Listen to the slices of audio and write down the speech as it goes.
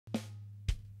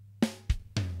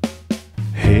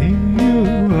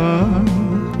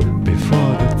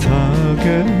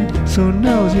So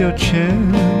now's your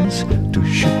chance to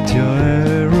shoot your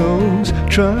arrows.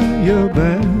 Try your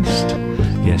best.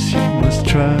 Yes, you must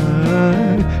try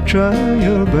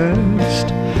your best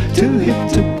to hit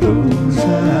the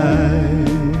bullseye.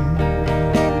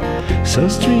 So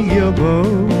string your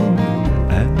bow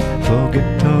and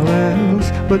forget all else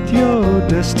but your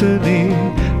destiny.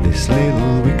 This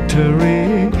little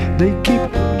victory, they keep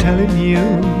telling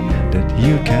you that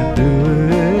you can't do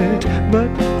it, but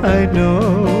I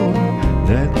know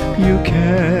that you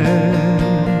can.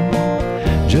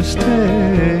 Just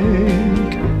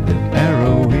take that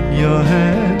arrow in your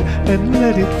hand and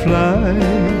let it fly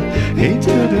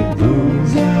into the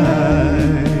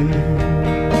bullseye.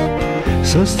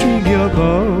 So string your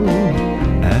bow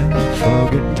and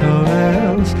forget all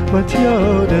else but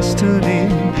your destiny.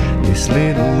 This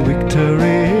little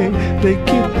victory, they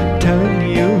keep telling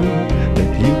you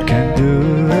that you can't do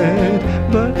it,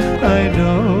 but I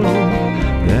know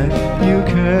that you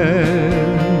can.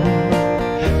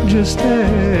 Just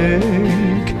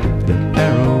take that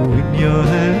arrow in your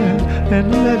hand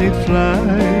and let it fly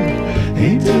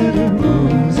into the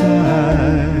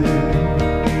bullseye.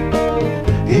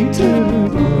 Into the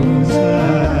bullseye.